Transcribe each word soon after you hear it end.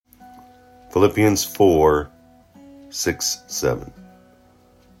Philippians 4:6-7.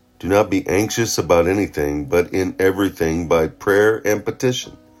 Do not be anxious about anything, but in everything by prayer and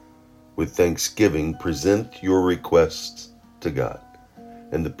petition, with thanksgiving, present your requests to God.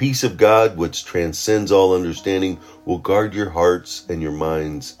 And the peace of God, which transcends all understanding, will guard your hearts and your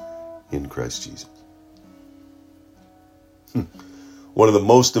minds in Christ Jesus. One of the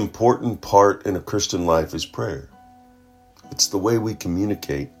most important part in a Christian life is prayer. It's the way we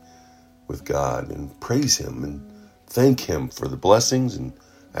communicate with God and praise Him and thank Him for the blessings and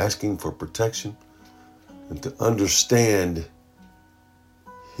asking for protection and to understand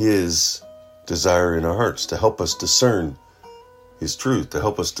His desire in our hearts, to help us discern His truth, to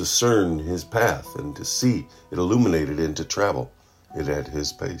help us discern His path and to see it illuminated and to travel it at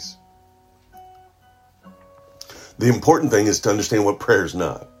His pace. The important thing is to understand what prayer is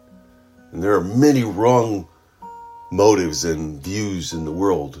not. And there are many wrong motives and views in the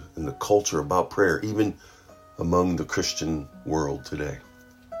world and the culture about prayer, even among the Christian world today.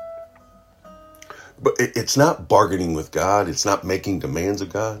 But it's not bargaining with God. It's not making demands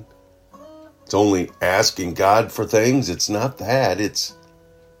of God. It's only asking God for things. It's not that. It's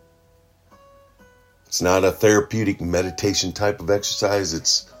not a therapeutic meditation type of exercise.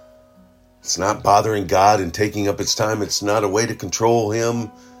 It's not bothering God and taking up its time. It's not a way to control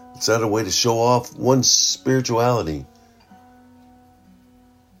Him. It's not a way to show off one's spirituality.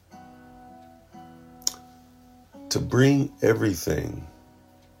 To bring everything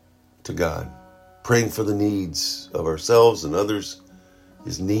to God, praying for the needs of ourselves and others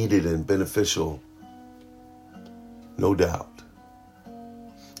is needed and beneficial, no doubt.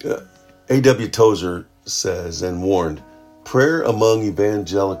 A.W. Tozer says and warned, prayer among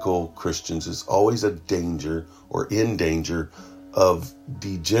evangelical Christians is always a danger or in danger of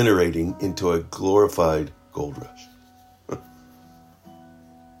degenerating into a glorified gold rush.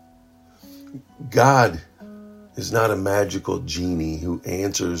 God is not a magical genie who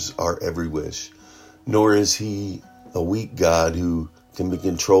answers our every wish, nor is He a weak God who can be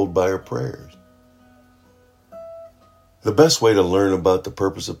controlled by our prayers. The best way to learn about the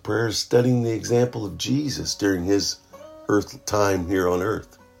purpose of prayer is studying the example of Jesus during His earth time here on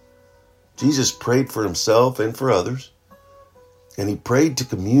earth. Jesus prayed for Himself and for others, and He prayed to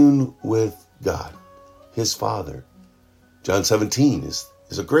commune with God, His Father. John 17 is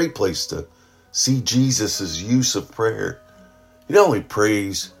a great place to see Jesus' use of prayer. He not only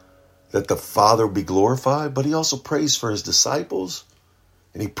prays that the Father be glorified, but He also prays for His disciples,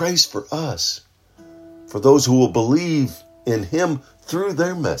 and He prays for us, for those who will believe in Him through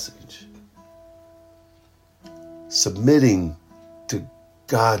their message. Submitting to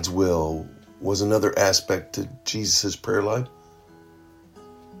God's will was another aspect to Jesus' prayer life,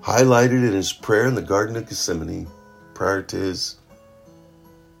 highlighted in His prayer in the Garden of Gethsemane prior to His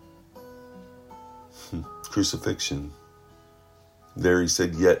crucifixion. There He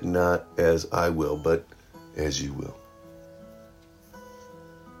said, "Yet not as I will, but as you will."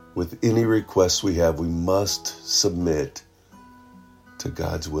 With any requests we have, we must submit to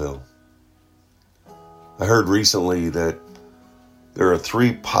God's will. I heard recently that there are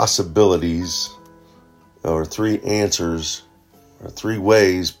 3 possibilities or 3 answers or 3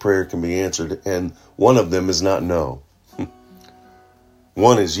 ways prayer can be answered, and one of them is not no.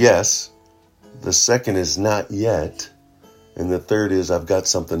 One is yes, the second is not yet, and the third is I've got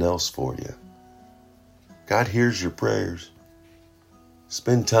something else for you. God hears your prayers.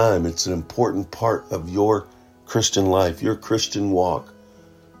 Spend time. It's an important part of your Christian life, your Christian walk,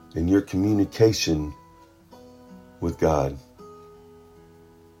 and your communication with God.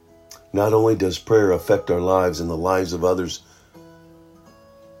 Not only does prayer affect our lives and the lives of others,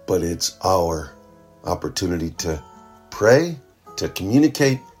 but it's our opportunity to pray, to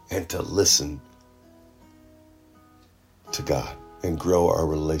communicate, and to listen to God and grow our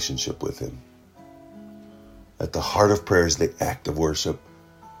relationship with Him. At the heart of prayer is the act of worship.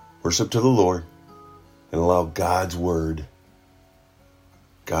 Worship to the Lord and allow God's word,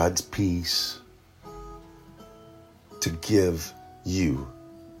 God's peace to give you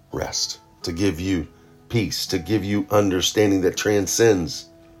rest, to give you peace, to give you understanding that transcends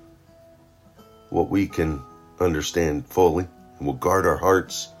what we can understand fully and will guard our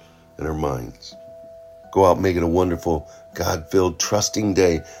hearts and our minds. Go out, make it a wonderful, God-filled, trusting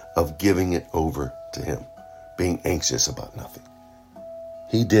day of giving it over to Him, being anxious about nothing.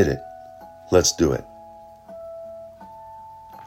 He did it. Let's do it.